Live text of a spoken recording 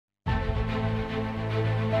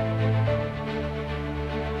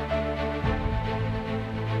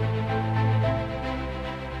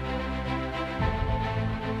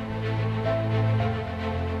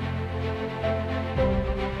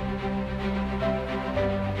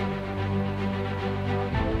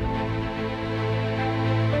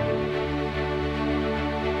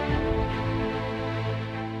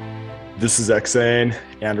This is Xane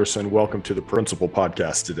Anderson. Welcome to the Principal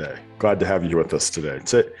Podcast today. Glad to have you with us today.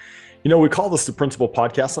 We call this the Principal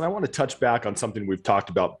Podcast, and I want to touch back on something we've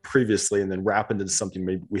talked about previously and then wrap into something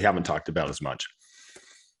maybe we haven't talked about as much.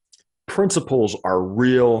 Principles are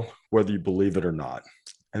real, whether you believe it or not.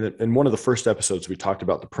 And in one of the first episodes, we talked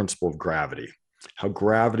about the principle of gravity, how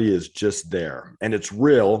gravity is just there, and it's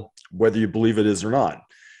real, whether you believe it is or not.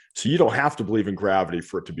 So you don't have to believe in gravity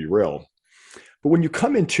for it to be real. But when you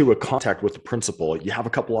come into a contact with the principle, you have a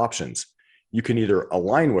couple options. You can either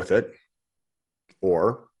align with it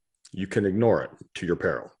or you can ignore it to your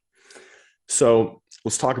peril. So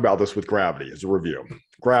let's talk about this with gravity as a review.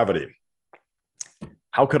 Gravity.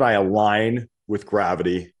 How could I align with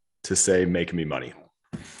gravity to say, make me money?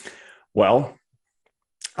 Well,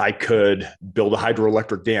 I could build a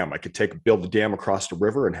hydroelectric dam. I could build the dam across the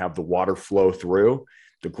river and have the water flow through.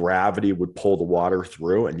 The gravity would pull the water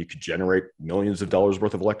through and you could generate millions of dollars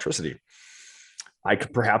worth of electricity. I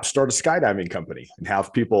could perhaps start a skydiving company and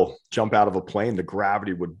have people jump out of a plane. The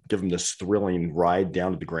gravity would give them this thrilling ride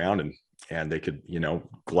down to the ground and they could,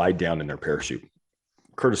 glide down in their parachute,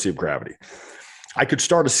 courtesy of gravity. I could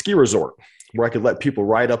start a ski resort where I could let people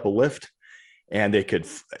ride up a lift and they could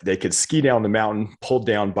ski down the mountain pulled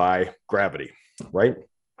down by gravity, right?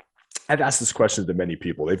 I've asked this question to many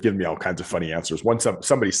people. They've given me all kinds of funny answers. Once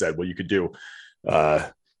somebody said, well, you could do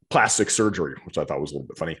plastic surgery, which I thought was a little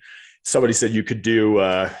bit funny. Somebody said you could do,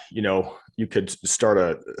 you could start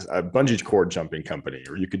a bungee cord jumping company,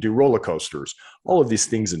 or you could do roller coasters. All of these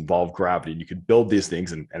things involve gravity. You could build these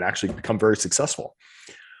things and actually become very successful.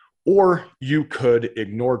 Or you could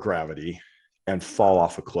ignore gravity and fall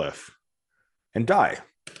off a cliff and die.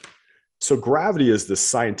 So gravity is this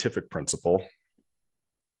scientific principle.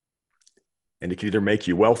 And it can either make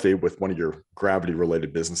you wealthy with one of your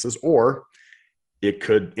gravity-related businesses, or it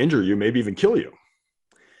could injure you, maybe even kill you.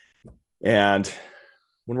 And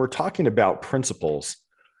when we're talking about principles,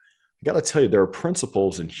 I got to tell you, there are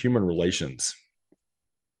principles in human relations.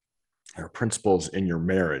 There are principles in your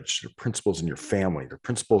marriage. There are principles in your family. There are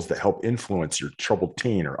principles that help influence your troubled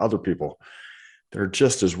teen or other people that are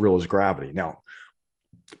just as real as gravity. Now,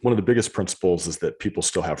 one of the biggest principles is that people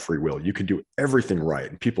still have free will. You can do everything right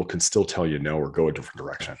and people can still tell you no or go a different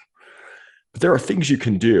direction. But there are things you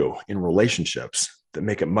can do in relationships that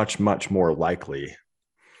make it much, much more likely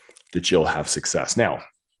that you'll have success. Now,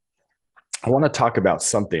 I want to talk about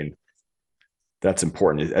something that's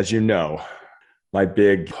important. As you know, my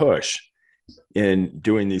big push in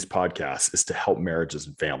doing these podcasts is to help marriages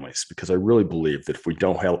and families, because I really believe that if we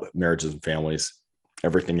don't help marriages and families,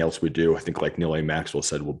 everything else we do, I think like Neil A. Maxwell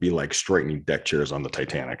said, will be like straightening deck chairs on the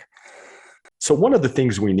Titanic. So one of the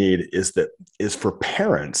things we need is for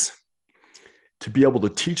parents to be able to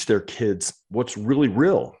teach their kids what's really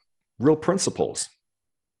real principles.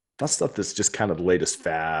 Not stuff that's just kind of the latest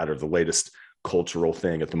fad or the latest cultural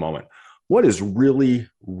thing at the moment. What is really,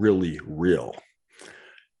 really real?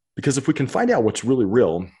 Because if we can find out what's really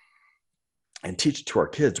real and teach it to our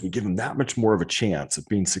kids, we give them that much more of a chance of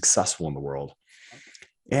being successful in the world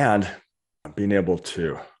and being able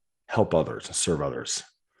to help others and serve others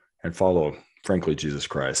and follow, frankly, Jesus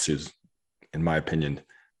Christ, who's, in my opinion,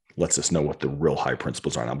 lets us know what the real high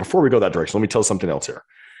principles are. Now, before we go that direction, let me tell something else here.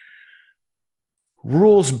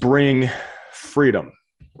 Rules bring freedom.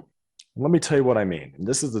 Let me tell you what I mean. And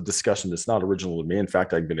this is a discussion that's not original to me. In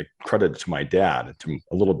fact, I've been credited to my dad, to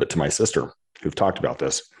a little bit to my sister, who've talked about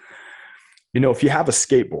this. If you have a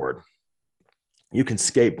skateboard, you can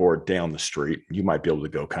skateboard down the street. You might be able to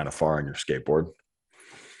go kind of far on your skateboard,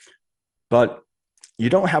 but you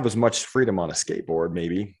don't have as much freedom on a skateboard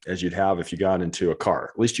maybe as you'd have if you got into a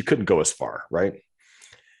car. At least you couldn't go as far, right?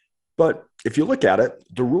 But if you look at it,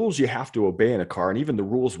 the rules you have to obey in a car, and even the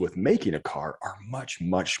rules with making a car, are much,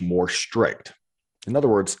 much more strict. In other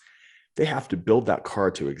words, they have to build that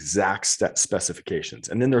car to exact specifications.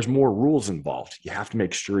 And then there's more rules involved. You have to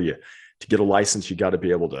make sure to get a license, you got to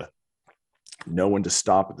be able to know when to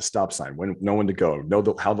stop at the stop sign, know when to go,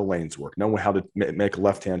 know how the lanes work, know how to make a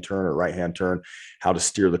left-hand turn or right-hand turn, how to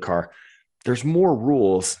steer the car. There's more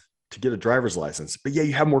rules to get a driver's license, but yeah,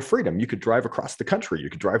 you have more freedom. You could drive across the country. You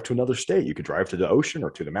could drive to another state. You could drive to the ocean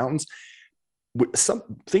or to the mountains. Some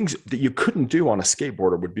things that you couldn't do on a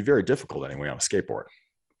skateboard, or would be very difficult anyway on a skateboard.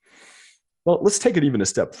 Well, let's take it even a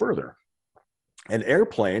step further. An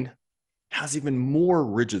airplane has even more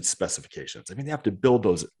rigid specifications. I mean, they have to build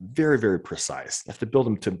those very, very precise. They have to build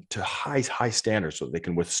them to high standards so they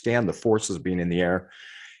can withstand the forces of being in the air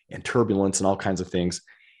and turbulence and all kinds of things.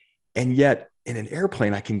 And yet in an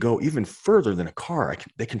airplane, I can go even further than a car.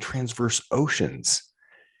 They can traverse oceans.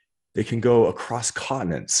 They can go across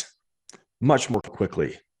continents much more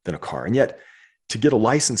quickly than a car. And yet to get a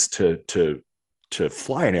license to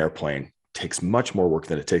fly an airplane takes much more work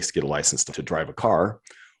than it takes to get a license to drive a car,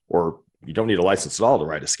 or you don't need a license at all to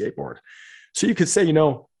ride a skateboard. So you could say,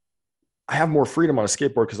 I have more freedom on a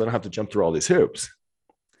skateboard because I don't have to jump through all these hoops.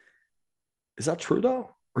 Is that true though?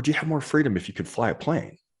 Or do you have more freedom if you could fly a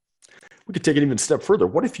plane? We could take it even a step further.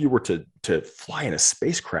 What if you were to fly in a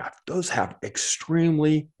spacecraft? Those have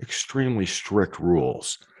extremely, extremely strict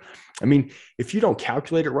rules. I mean, if you don't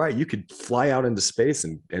calculate it right, you could fly out into space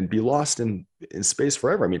and be lost in space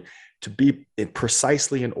forever. I mean, to be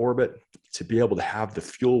precisely in orbit, to be able to have the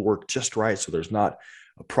fuel work just right so there's not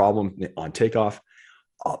a problem on takeoff.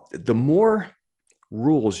 The more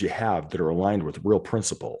rules you have that are aligned with real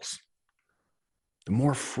principles, the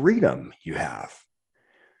more freedom you have.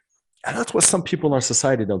 And that's what some people in our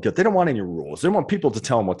society don't get. They don't want any rules. They want people to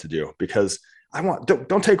tell them what to do because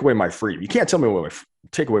don't take away my freedom. You can't tell me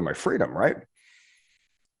take away my freedom, right?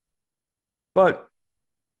 But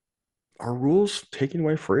are rules taking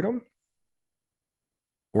away freedom?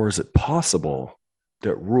 Or is it possible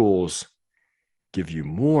that rules give you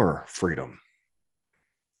more freedom?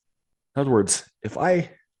 In other words, if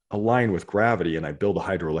I align with gravity and I build a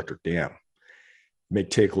hydroelectric dam, it may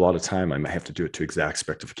take a lot of time. I might have to do it to exact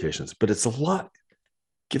specifications, but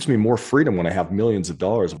gives me more freedom when I have millions of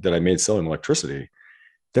dollars that I made selling electricity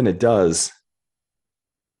than it does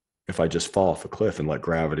if I just fall off a cliff and let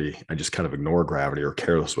gravity, I just kind of ignore gravity or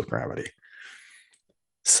careless with gravity.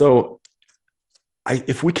 So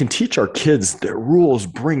if we can teach our kids that rules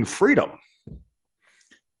bring freedom,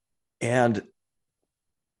 and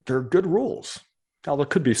they're good rules. Now, there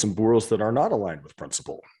could be some rules that are not aligned with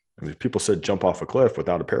principle. I mean, if people said jump off a cliff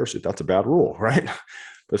without a parachute, that's a bad rule, right?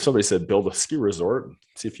 But if somebody said build a ski resort,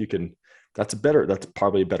 see if you can, that's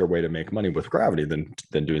probably a better way to make money with gravity than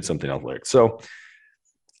doing something else like.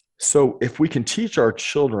 So if we can teach our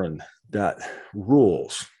children that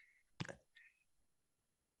rules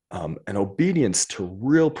and obedience to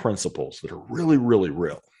real principles that are really, really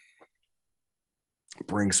real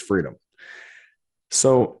brings freedom.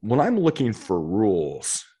 So when I'm looking for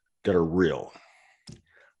rules that are real,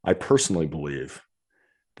 I personally believe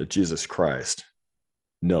that Jesus Christ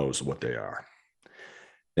knows what they are.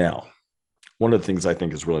 Now, one of the things I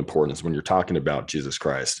think is really important is when you're talking about Jesus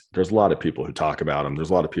Christ, there's a lot of people who talk about him. There's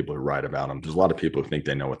a lot of people who write about him. There's a lot of people who think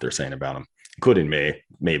they know what they're saying about him, including me.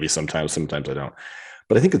 Maybe sometimes I don't.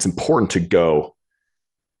 But I think it's important to go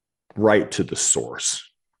right to the source.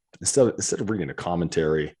 Instead of reading a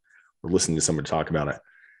commentary or listening to somebody talk about it,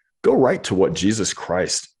 go right to what Jesus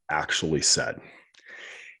Christ actually said.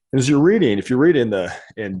 And as you're reading, if you read in the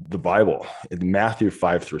Bible, in Matthew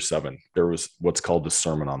 5-7, there was what's called the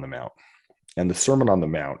Sermon on the Mount. And the Sermon on the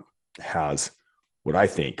Mount has what I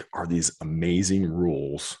think are these amazing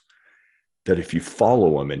rules that if you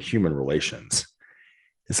follow them in human relations,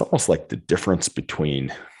 it's almost like the difference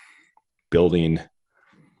between building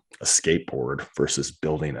a skateboard versus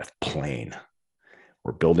building a plane,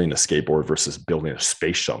 or building a skateboard versus building a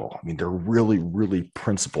space shuttle. I mean, they're really, really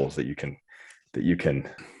principles that you can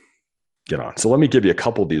get on. So let me give you a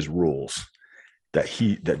couple of these rules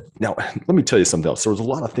now let me tell you something else. There was a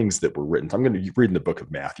lot of things that were written. I'm going to read in the book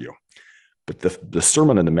of Matthew, but the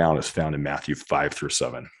Sermon on the Mount is found in Matthew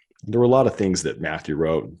 5-7. There were a lot of things that Matthew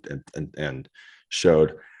wrote and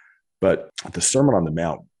showed, but the Sermon on the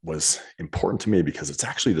Mount was important to me because it's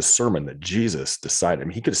actually the sermon that Jesus decided. I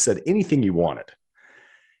mean, he could have said anything he wanted,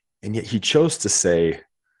 and yet he chose to say,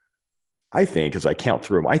 I think, as I count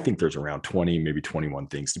through them, I think there's around 20, maybe 21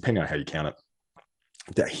 things, depending on how you count it,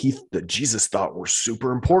 that Jesus thought were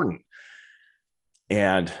super important.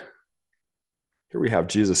 And here we have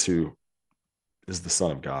Jesus, who is the Son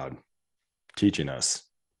of God, teaching us.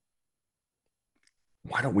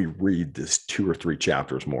 Why don't we read this 2 or 3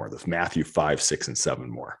 chapters more, this Matthew 5, 6, and 7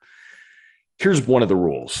 more? Here's one of the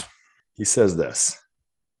rules. He says this: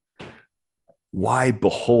 why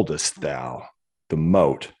beholdest thou the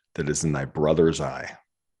mote that is in thy brother's eye,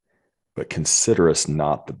 but considerest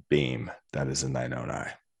not the beam that is in thine own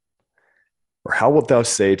eye? Or how wilt thou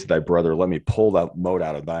say to thy brother, let me pull that mote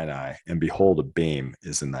out of thine eye, and behold, a beam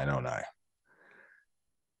is in thine own eye?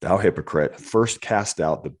 Thou hypocrite, first cast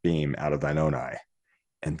out the beam out of thine own eye,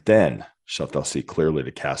 and then shalt thou see clearly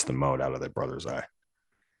to cast the mote out of thy brother's eye.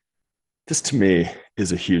 This to me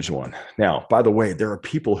is a huge one. Now, by the way, there are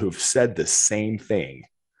people who've said the same thing.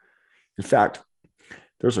 In fact,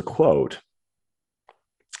 there's a quote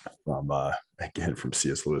from, again, from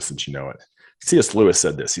C.S. Lewis, since you know it. C.S. Lewis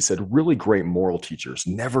said this. He said, really great moral teachers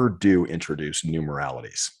never do introduce new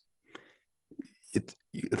moralities.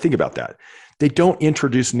 Think about that. They don't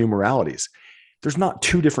introduce new moralities. There's not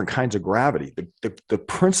two different kinds of gravity. The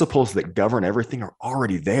principles that govern everything are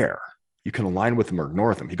already there. You can align with them or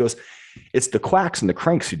ignore them. He goes, it's the quacks and the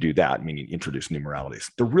cranks who do that, meaning introduce new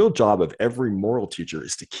moralities. The real job of every moral teacher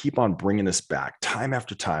is to keep on bringing us back time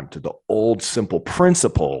after time to the old simple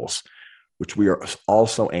principles, which we are all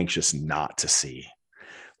so anxious not to see.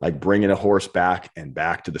 Like bringing a horse back and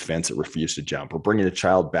back to the fence it refused to jump, or bringing a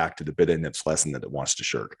child back to the bit in its lesson that it wants to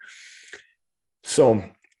shirk. So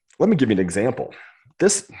let me give you an example.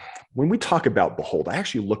 When we talk about behold, I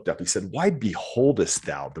actually looked up, he said, why beholdest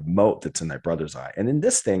thou the mote that's in thy brother's eye? And in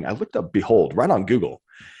this thing, I looked up behold right on Google.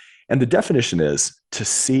 And the definition is to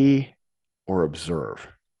see or observe.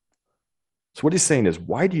 So what he's saying is,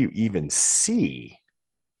 why do you even see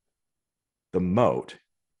the mote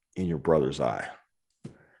in your brother's eye?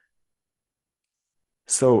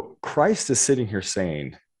 So Christ is sitting here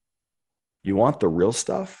saying, you want the real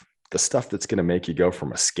stuff, the stuff that's going to make you go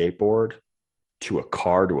from a skateboard to a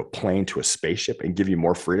car, to a plane, to a spaceship and give you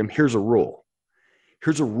more freedom? Here's a rule.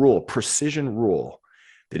 Here's a rule, a precision rule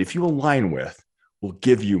that if you align with, will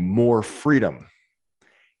give you more freedom.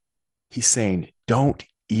 He's saying, don't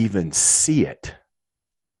even see it.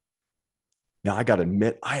 Now, I got to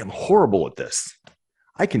admit, I am horrible at this.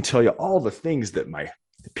 I can tell you all the things that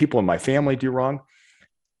the people in my family do wrong.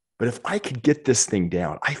 But if I could get this thing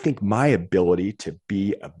down, I think my ability to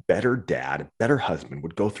be a better dad, a better husband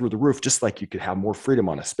would go through the roof, just like you could have more freedom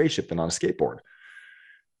on a spaceship than on a skateboard.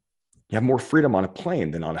 You have more freedom on a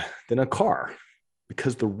plane than a car,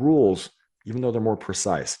 because the rules, even though they're more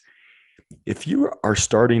precise, if you are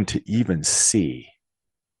starting to even see,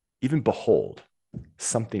 even behold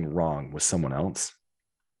something wrong with someone else,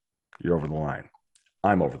 you're over the line.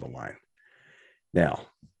 I'm over the line. Now,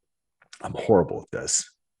 I'm horrible at this.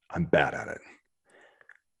 I'm bad at it.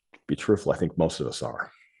 To be truthful, I think most of us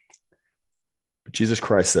are. But Jesus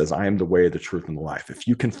Christ says, I am the way, the truth, and the life. If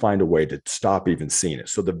you can find a way to stop even seeing it.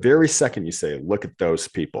 So the very second you say, look at those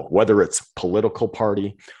people, whether it's a political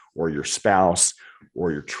party or your spouse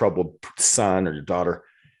or your troubled son or your daughter,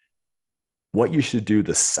 what you should do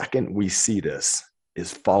the second we see this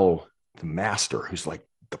is follow the master, who's like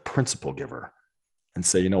the principle giver, and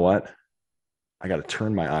say, you know what? I got to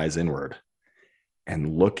turn my eyes inward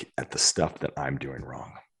and look at the stuff that I'm doing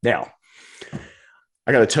wrong. Now,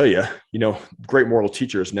 I got to tell you, great moral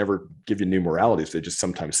teachers never give you new moralities. They just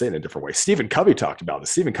sometimes say it in a different way. Stephen Covey talked about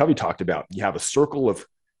this. Stephen Covey talked about you have a circle of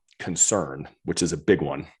concern, which is a big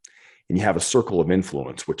one, and you have a circle of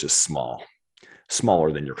influence, which is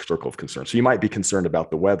smaller than your circle of concern. So you might be concerned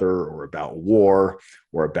about the weather or about war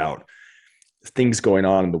or about things going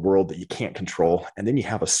on in the world that you can't control. And then you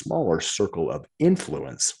have a smaller circle of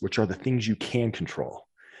influence, which are the things you can control.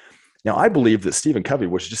 Now, I believe that Stephen Covey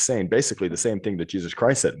was just saying basically the same thing that Jesus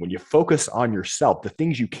Christ said. When you focus on yourself, the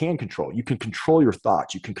things you can control your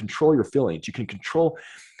thoughts, you can control your feelings, you can control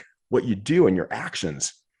what you do and your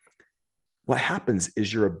actions. What happens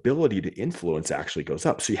is your ability to influence actually goes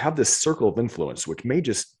up. So you have this circle of influence, which may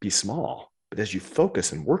just be small, but as you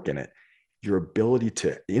focus and work in it, your ability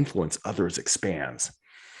to influence others expands.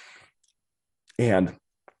 And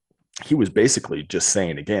he was basically just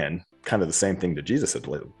saying, again, kind of the same thing that Jesus said.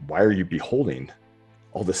 Why are you beholding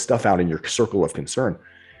all this stuff out in your circle of concern?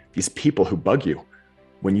 These people who bug you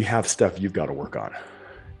when you have stuff you've got to work on.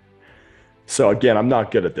 So again, I'm not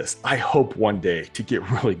good at this. I hope one day to get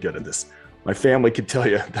really good at this. My family could tell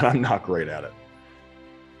you that I'm not great at it,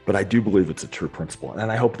 but I do believe it's a true principle.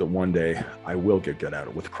 And I hope that one day I will get good at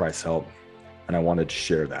it with Christ's help. And I wanted to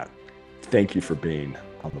share that. Thank you for being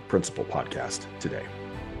on the Principle Podcast today.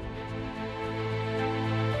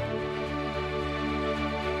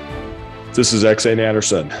 This is X.A.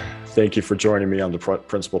 Anderson. Thank you for joining me on the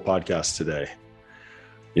Principle Podcast today.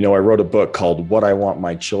 I wrote a book called What I Want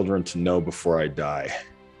My Children to Know Before I Die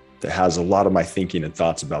that has a lot of my thinking and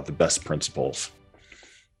thoughts about the best principles.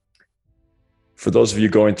 For those of you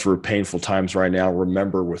going through painful times right now,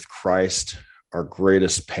 remember, with Christ, our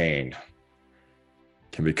greatest pain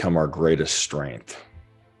can become our greatest strength.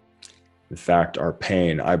 In fact, our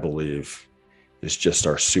pain, I believe, is just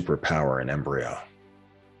our superpower in embryo.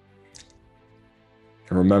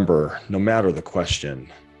 And remember, no matter the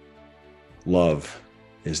question, love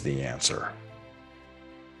is the answer.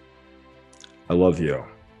 I love you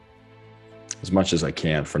as much as I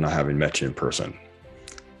can for not having met you in person.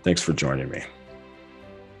 Thanks for joining me.